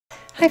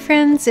Hi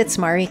friends, it's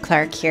Mari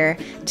Clark here.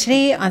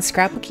 Today on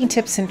Scrapbooking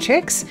Tips and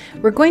Tricks,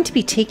 we're going to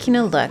be taking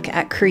a look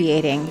at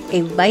creating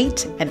a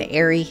light and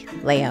airy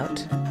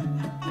layout.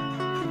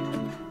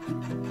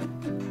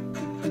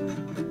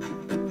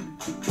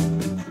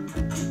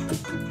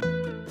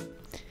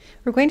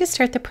 We're going to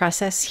start the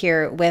process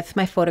here with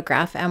my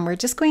photograph, and we're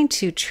just going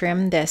to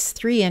trim this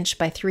 3"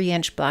 by 3"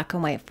 black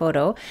and white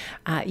photo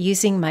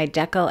using my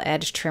decal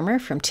edge trimmer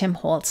from Tim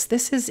Holtz.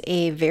 This is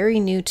a very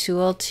new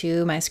tool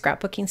to my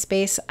scrapbooking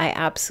space. I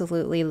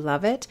absolutely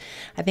love it.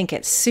 I think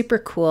it's super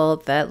cool,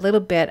 the little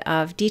bit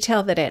of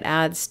detail that it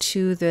adds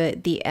to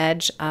the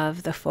edge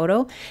of the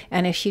photo.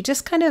 And if you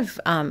just kind of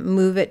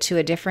move it to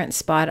a different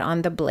spot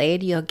on the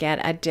blade, you'll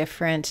get a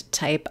different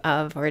type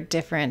of or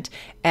different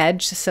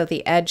edge. So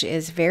the edge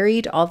is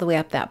varied all the way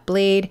up that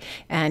blade,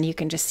 and you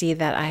can just see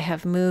that I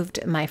have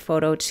moved my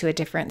photo to a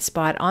different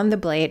spot on the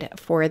blade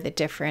for the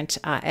different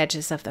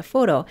edges of the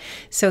photo.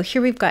 So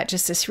here we've got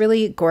just this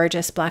really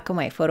gorgeous black and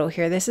white photo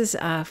here. This is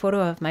a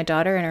photo of my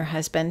daughter and her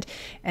husband,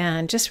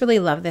 and just really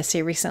love this.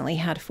 They recently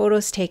had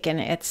photos taken.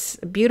 It's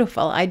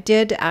beautiful. I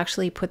did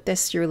actually put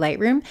this through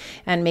Lightroom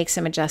and make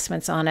some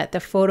adjustments on it. The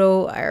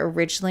photo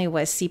originally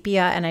was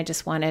sepia, and I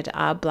just wanted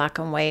black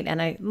and white,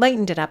 and I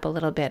lightened it up a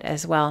little bit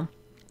as well.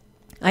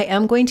 I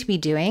am going to be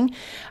doing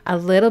a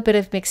little bit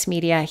of mixed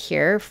media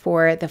here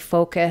for the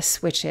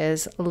focus, which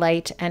is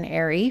light and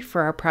airy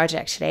for our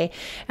project today.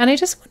 And I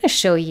just want to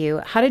show you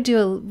how to do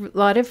a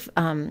lot of,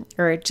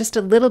 or just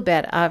a little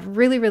bit of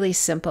really, really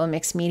simple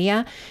mixed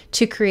media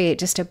to create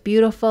just a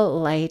beautiful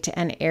light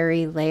and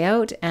airy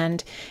layout.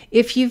 And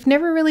if you've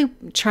never really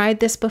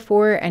tried this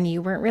before and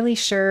you weren't really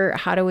sure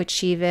how to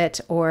achieve it,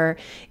 or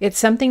it's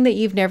something that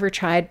you've never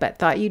tried but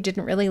thought you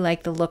didn't really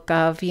like the look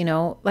of, you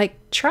know, like,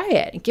 try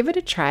it, give it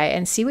a try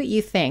and see what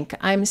you think.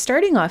 I'm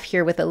starting off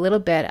here with a little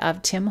bit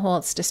of Tim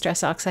Holtz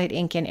Distress Oxide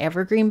ink in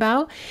Evergreen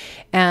Bough,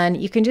 and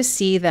you can just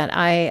see that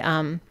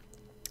I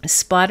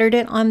splattered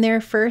it on there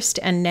first,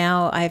 and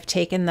now I've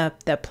taken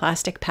the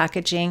plastic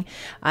packaging,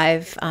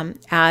 I've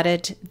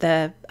added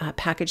the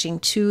packaging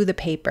to the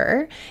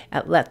paper,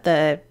 let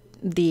the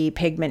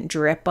pigment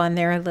drip on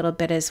there a little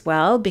bit as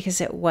well because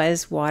it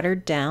was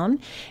watered down,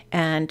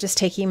 and just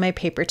taking my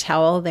paper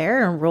towel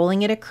there and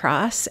rolling it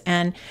across.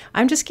 And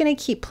I'm just going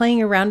to keep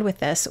playing around with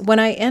this. When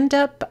I end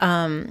up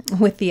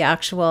with the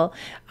actual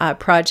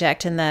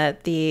project and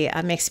the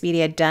mixed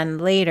media done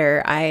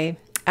later, I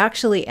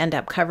actually end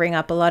up covering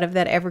up a lot of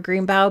that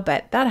evergreen bough,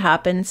 but that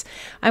happens.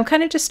 I'm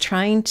kind of just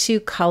trying to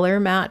color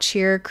match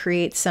here,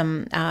 create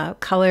some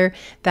color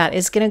that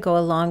is going to go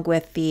along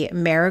with the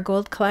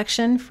Marigold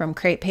collection from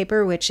Crepe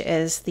Paper, which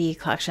is the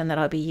collection that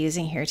I'll be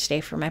using here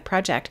today for my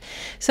project.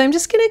 So I'm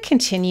just going to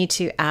continue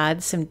to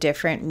add some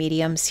different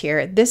mediums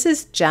here. This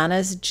is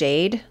Jana's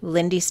Jade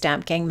Lindy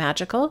Stamp Gang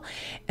Magical,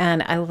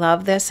 and I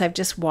love this. I've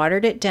just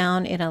watered it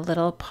down in a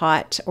little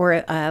pot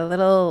or a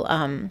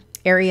little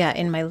area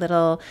in my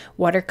little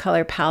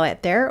watercolor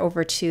palette there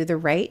over to the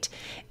right,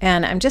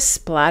 and I'm just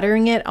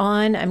splattering it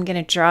on. I'm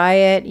going to dry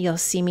it. You'll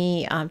see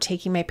me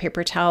taking my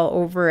paper towel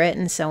over it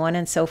and so on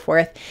and so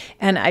forth,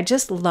 and I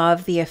just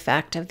love the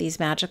effect of these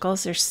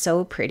magicals. They're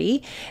so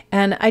pretty,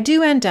 and I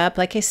do end up,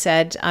 like I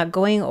said,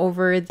 going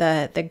over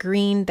the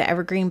green, the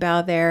evergreen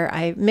bough there.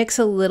 I mix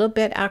a little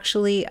bit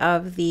actually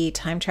of the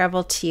Time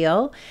Travel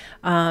Teal,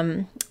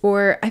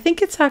 or I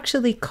think it's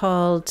actually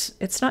called,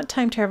 it's not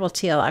Time Travel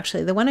Teal,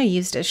 actually. The one I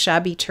used is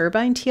Shabby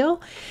Turbine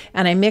Teal,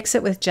 and I mix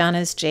it with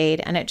Jana's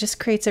Jade, and it just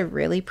creates a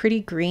really pretty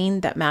green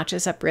that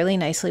matches up really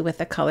nicely with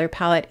the color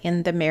palette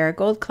in the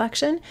Marigold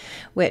collection,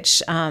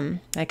 which,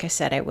 like I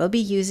said, I will be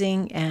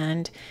using.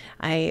 And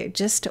I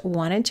just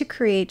wanted to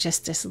create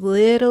just this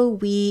little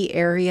wee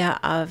area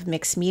of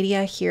mixed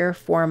media here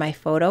for my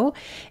photo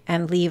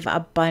and leave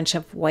a bunch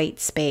of white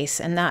space.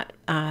 And that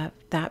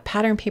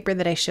pattern paper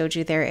that I showed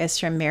you there is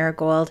from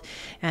Marigold,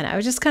 and I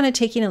was just kind of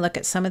taking a look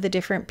at some of the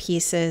different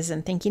pieces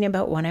and thinking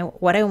about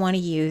what I want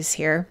to use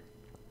here.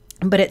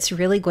 But it's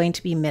really going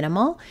to be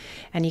minimal,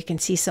 and you can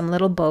see some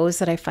little bows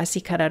that I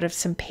fussy cut out of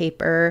some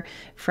paper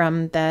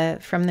from the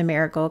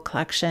Marigold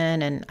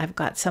collection, and I've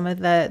got some of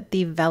the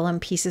vellum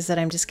pieces that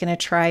I'm just going to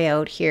try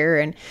out here,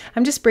 and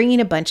I'm just bringing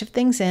a bunch of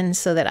things in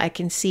so that I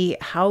can see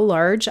how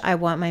large I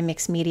want my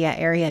mixed media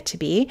area to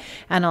be,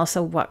 and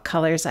also what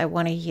colors I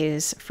want to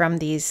use from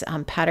these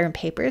pattern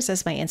papers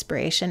as my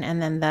inspiration,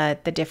 and then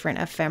the different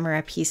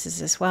ephemera pieces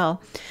as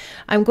well.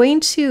 I'm going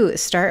to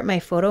start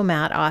my photo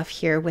mat off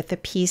here with a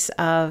piece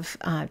of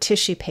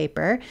tissue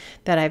paper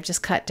that I've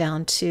just cut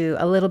down to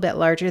a little bit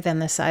larger than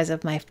the size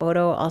of my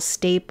photo. I'll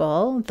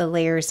staple the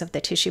layers of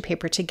the tissue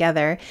paper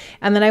together,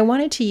 and then I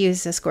wanted to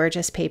use this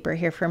gorgeous paper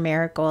here from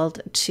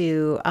Marigold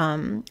to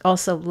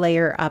also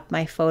layer up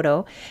my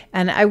photo.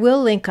 And I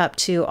will link up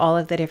to all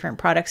of the different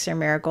products from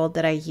Marigold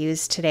that I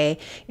used today.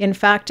 In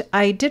fact,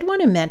 I did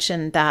want to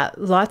mention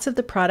that lots of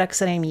the products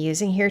that I'm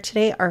using here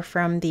today are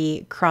from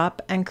the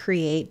Crop and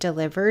Create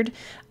Delivered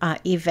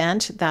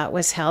event that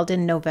was held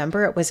in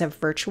November. It was a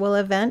virtual virtual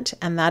event,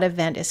 and that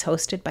event is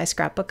hosted by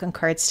Scrapbook and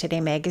Cards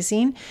Today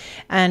magazine.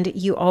 And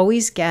you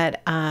always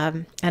get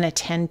an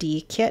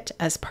attendee kit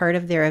as part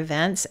of their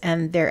events,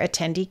 and their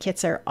attendee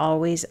kits are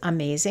always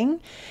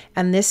amazing.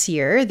 And this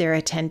year, their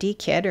attendee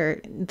kit,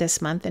 or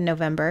this month in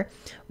November,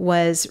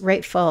 was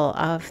right full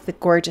of the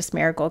gorgeous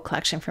marigold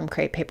collection from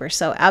Crepe Paper.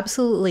 So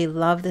absolutely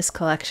love this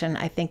collection.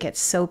 I think it's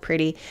so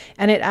pretty,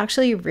 and it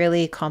actually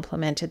really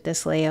complemented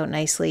this layout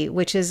nicely,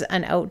 which is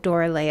an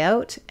outdoor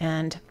layout.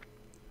 And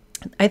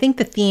I think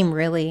the theme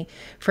really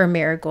for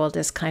marigold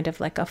is kind of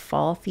like a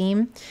fall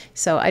theme.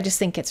 So I just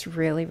think it's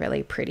really,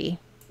 really pretty.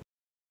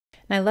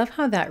 And I love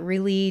how that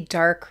really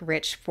dark,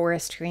 rich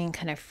forest green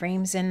kind of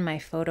frames in my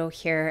photo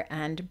here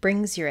and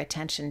brings your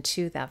attention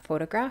to that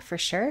photograph for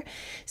sure.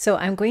 So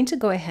I'm going to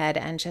go ahead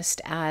and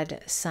just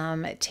add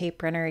some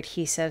tape runner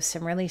adhesive,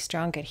 some really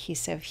strong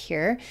adhesive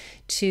here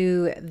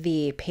to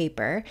the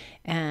paper.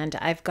 And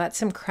I've got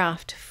some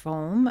craft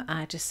foam,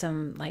 just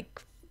some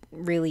like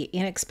really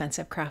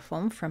inexpensive craft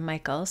foam from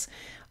Michael's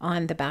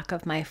on the back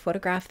of my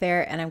photograph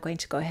there, and I'm going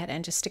to go ahead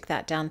and just stick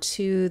that down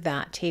to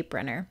that tape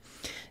runner.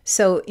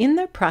 So in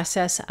the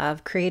process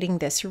of creating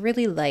this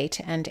really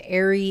light and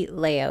airy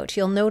layout,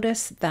 you'll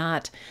notice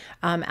that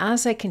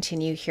as I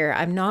continue here,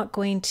 I'm not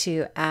going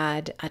to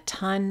add a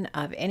ton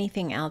of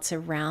anything else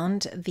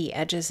around the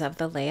edges of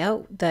the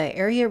layout. The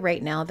area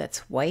right now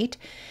that's white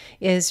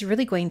is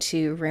really going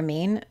to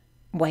remain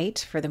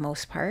white for the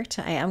most part.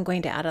 I am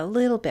going to add a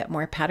little bit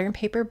more pattern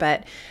paper,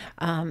 but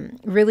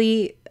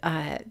really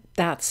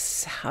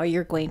that's how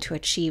you're going to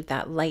achieve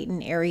that light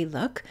and airy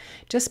look,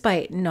 just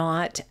by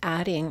not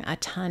adding a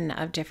ton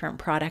of different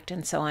product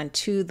and so on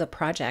to the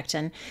project,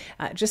 and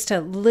just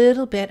a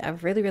little bit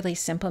of really, really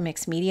simple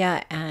mixed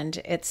media, and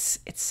it's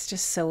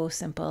just so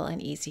simple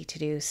and easy to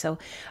do. So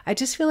I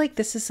just feel like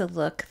this is a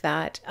look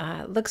that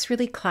looks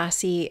really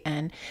classy,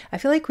 and I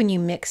feel like when you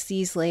mix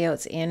these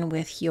layouts in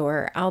with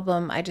your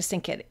album, I just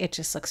think it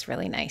just looks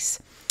really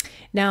nice.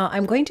 Now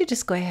I'm going to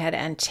just go ahead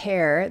and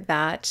tear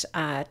that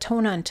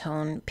tone on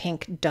tone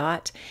pink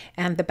dot,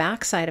 and the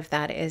back side of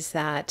that is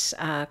that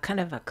kind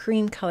of a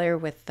cream color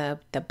with the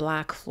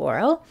black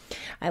floral.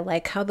 I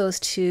like how those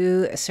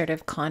two sort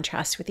of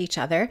contrast with each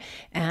other,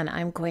 and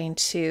I'm going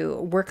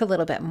to work a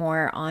little bit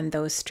more on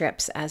those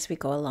strips as we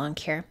go along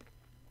here.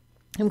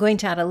 I'm going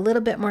to add a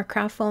little bit more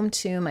craft foam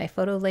to my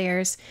photo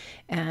layers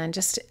and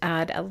just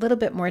add a little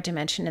bit more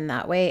dimension in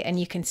that way. And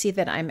you can see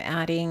that I'm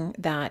adding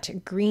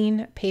that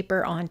green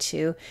paper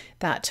onto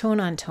that tone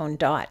on tone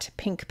dot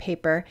pink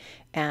paper.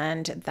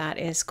 And that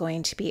is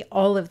going to be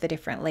all of the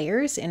different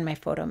layers in my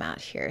photo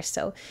mat here.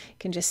 So you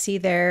can just see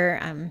there,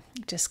 I'm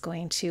just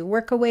going to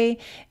work away.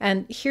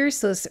 And here's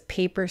those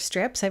paper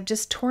strips. I've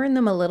just torn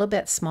them a little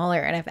bit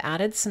smaller, and I've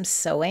added some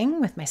sewing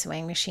with my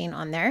sewing machine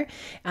on there.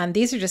 And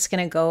these are just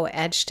going to go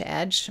edge to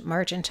edge,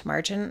 margin to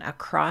margin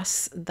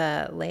across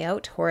the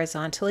layout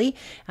horizontally.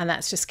 And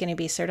that's just going to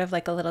be sort of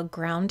like a little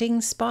grounding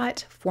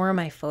spot for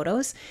my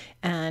photos.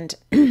 And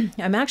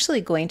I'm actually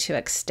going to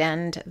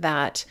extend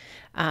that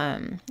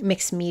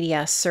mixed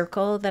media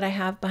circle that I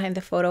have behind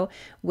the photo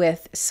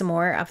with some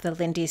more of the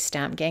Lindy's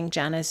Stamp Gang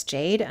Jana's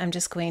Jade. I'm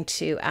just going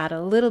to add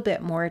a little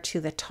bit more to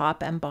the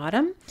top and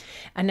bottom.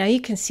 And now you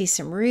can see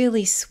some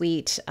really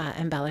sweet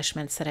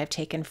embellishments that I've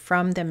taken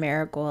from the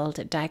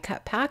Marigold die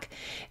cut pack.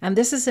 And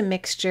this is a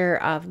mixture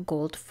of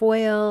gold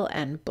foil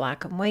and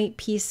black and white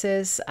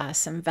pieces,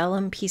 some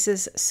vellum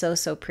pieces,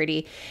 so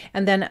pretty.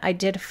 And then I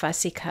did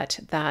fussy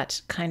cut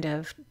that kind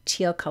of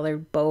teal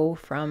colored bow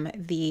from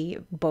the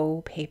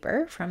bow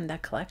paper from the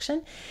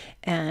collection.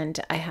 And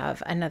I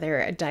have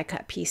another die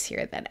cut piece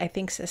here that I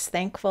think says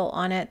thankful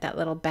on it, that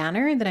little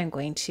banner that I'm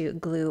going to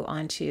glue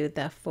onto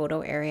the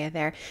photo area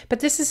there. But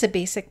this is a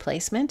basic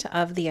placement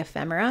of the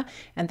ephemera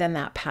and then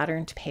that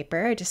patterned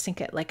paper. I just think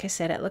it, like I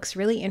said, it looks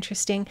really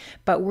interesting,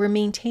 but we're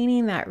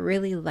maintaining that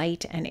really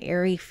light and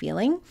airy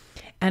feeling.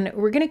 And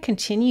we're going to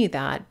continue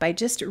that by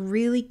just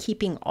really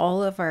keeping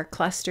all of our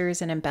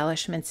clusters and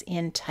embellishments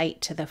in tight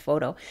to the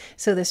photo.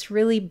 So this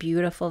really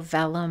beautiful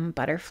vellum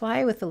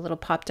butterfly with a little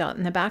pop dot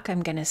in the back,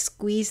 I'm going to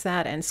squeeze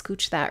that and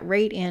scooch that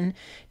right in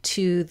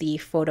to the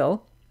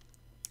photo,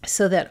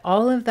 so that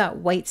all of that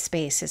white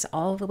space is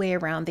all the way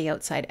around the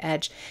outside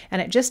edge,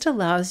 and it just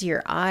allows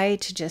your eye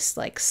to just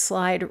like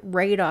slide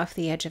right off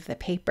the edge of the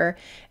paper,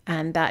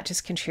 and that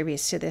just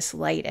contributes to this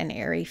light and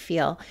airy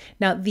feel.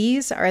 Now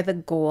these are the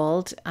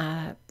gold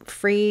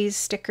phrase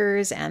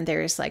stickers, and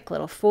there's like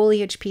little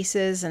foliage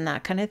pieces and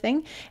that kind of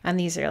thing, and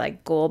these are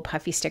like gold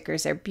puffy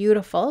stickers. They're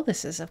beautiful.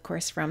 This is of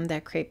course from the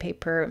Crepe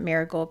Paper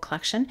Marigold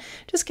collection.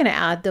 Just going to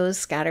add those,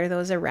 scatter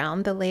those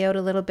around the layout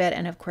a little bit,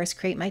 and of course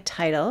create my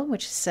title,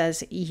 which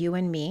says You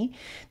and Me.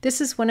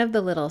 This is one of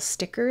the little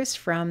stickers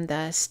from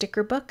the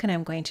sticker book, and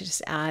I'm going to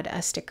just add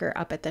a sticker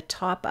up at the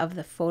top of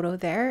the photo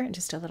there,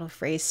 just a little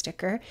phrase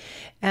sticker.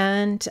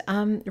 And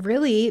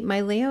really,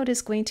 my layout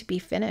is going to be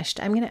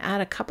finished. I'm going to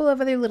add a couple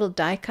of other little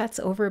die cuts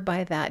over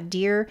by that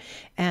deer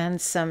and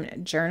some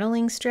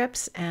journaling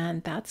strips,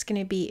 and that's going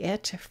to be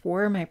it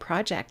for my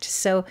project.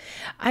 So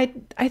I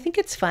think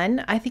it's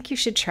fun. I think you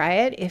should try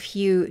it. If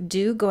you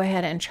do, go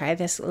ahead and try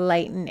this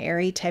light and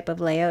airy type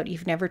of layout.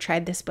 You've never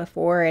tried this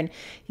before, and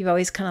you've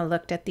always kind of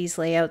looked at these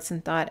layouts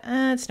and thought,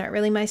 it's not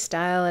really my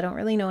style. I don't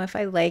really know if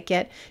I like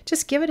it.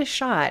 Just give it a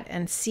shot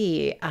and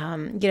see,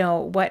 you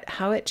know,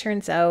 how it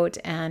turns out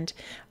and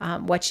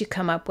what you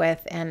come up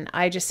with. And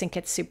I just think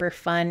it's super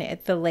fun.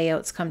 The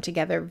layouts come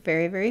together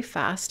very, very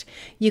fast.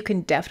 You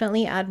can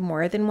definitely add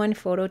more than one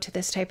photo to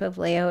this type of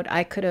layout.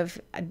 I could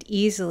have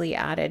easily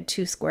added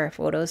 2 square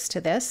photos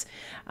to this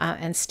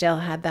and still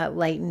had that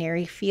light and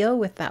airy feel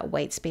with that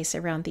white space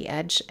around the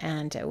edge,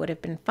 and it would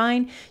have been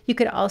fine. You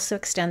could also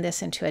extend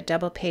this into a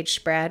double page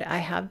spread. I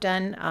have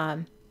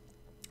done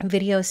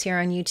videos here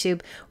on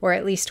YouTube, or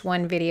at least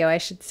one video I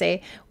should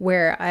say,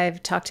 where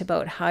I've talked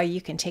about how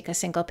you can take a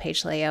single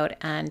page layout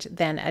and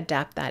then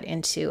adapt that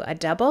into a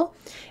double.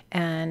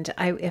 And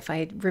if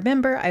I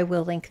remember, I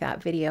will link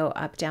that video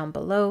up down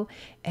below.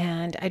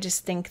 And I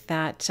just think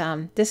that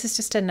this is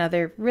just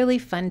another really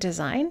fun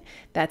design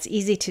that's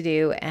easy to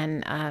do.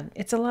 And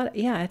it's a lot,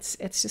 yeah, it's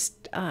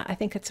just, I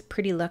think it's a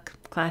pretty look,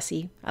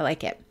 classy. I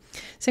like it.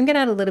 So I'm gonna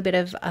add a little bit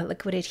of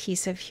liquid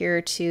adhesive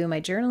here to my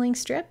journaling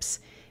strips.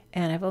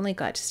 And I've only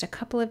got just a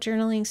couple of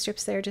journaling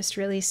strips there, just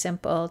really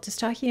simple, just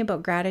talking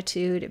about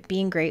gratitude,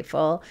 being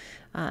grateful.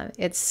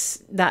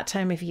 It's that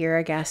time of year,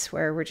 I guess,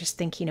 where we're just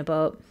thinking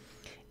about,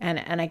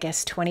 and I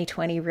guess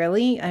 2020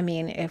 really, I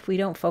mean, if we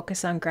don't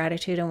focus on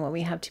gratitude and what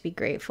we have to be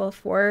grateful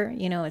for,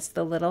 you know, it's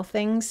the little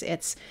things,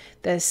 it's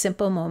the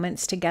simple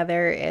moments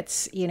together,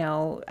 it's, you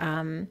know,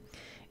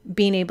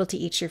 being able to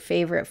eat your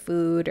favorite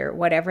food or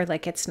whatever.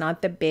 Like, it's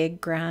not the big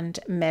grand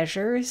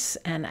measures.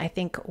 And I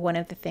think one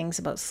of the things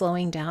about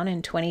slowing down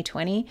in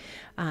 2020,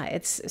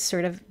 it's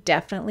sort of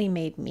definitely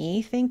made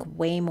me think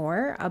way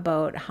more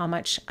about how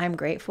much I'm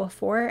grateful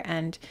for,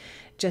 and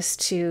just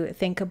to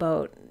think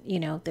about, you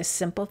know, the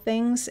simple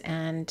things.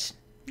 And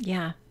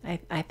yeah,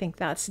 I think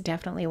that's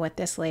definitely what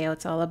this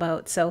layout's all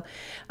about. So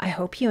I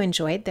hope you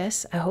enjoyed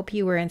this. I hope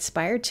you were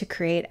inspired to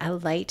create a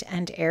light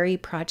and airy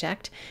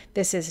project.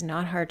 This is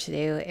not hard to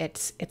do.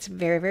 It's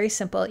very, very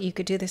simple. You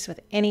could do this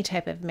with any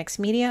type of mixed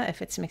media,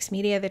 if it's mixed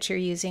media that you're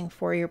using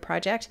for your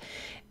project,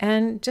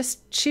 and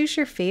just choose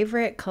your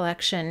favorite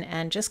collection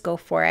and just go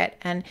for it.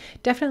 And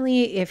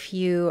definitely, if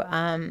you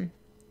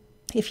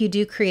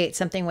do create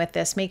something with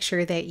this, make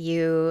sure that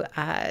you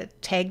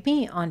tag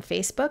me on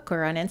Facebook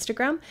or on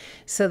Instagram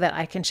so that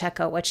I can check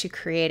out what you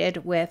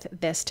created with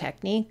this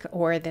technique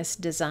or this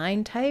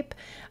design type.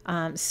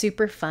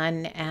 Super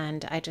fun,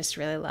 and I just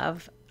really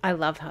love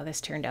how this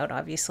turned out.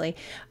 Obviously,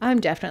 I'm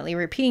definitely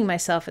repeating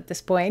myself at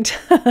this point.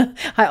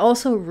 I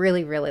also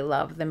really, really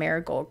love the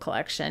Marigold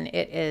collection.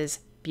 It is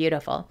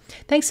beautiful.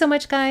 Thanks so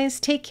much, guys.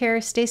 Take care,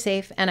 stay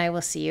safe, and I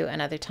will see you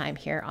another time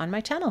here on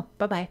my channel.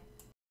 Bye-bye.